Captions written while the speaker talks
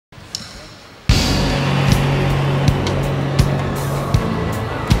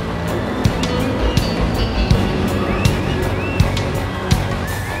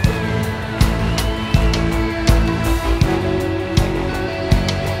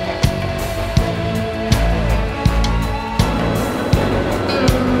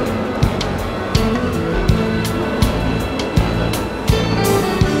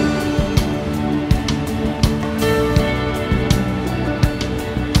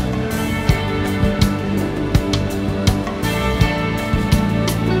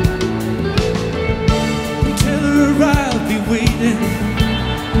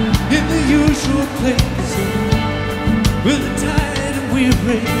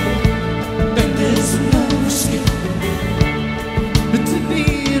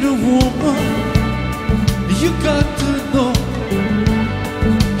got to know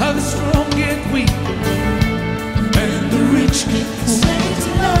how the strong get weak and the rich get poor. Slave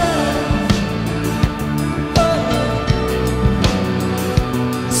to love. Oh,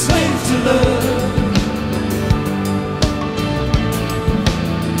 slave to love.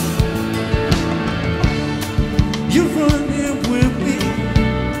 You run here with me,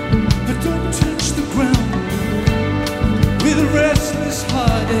 but don't touch the ground with a restless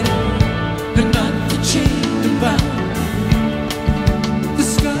heart and not the chain to bound. The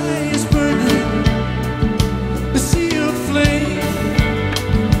sky is burning, the sea of flame.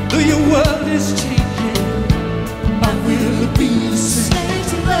 Though your world is changing, I will be the same. Slave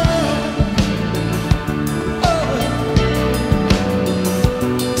to love. Oh,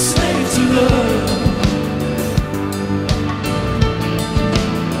 slave to love.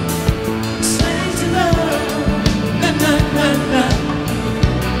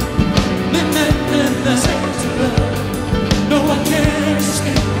 No, I can't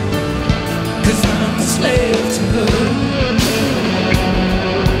escape, 'cause I'm a slave to love.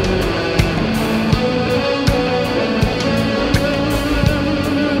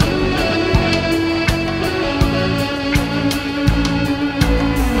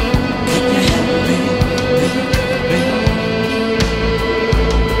 Can you help me, baby?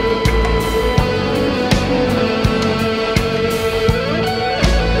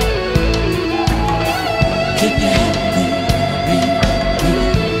 Can you help me?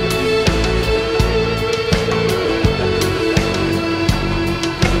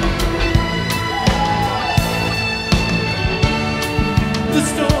 The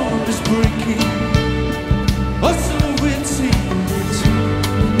storm is breaking, or so it seems.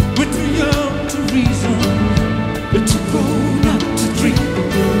 We're too young to reason, but too grown up to dream.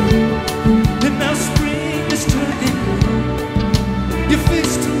 And now spring is turning your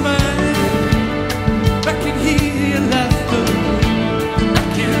face to mine. I can hear your laughter, I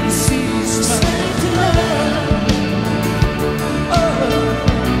can see you smile. Slave to love. Oh,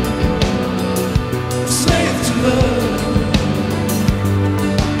 slave to love.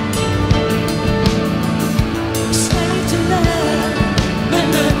 Slave to love. Na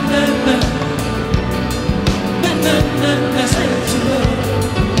na na na. Na na na na.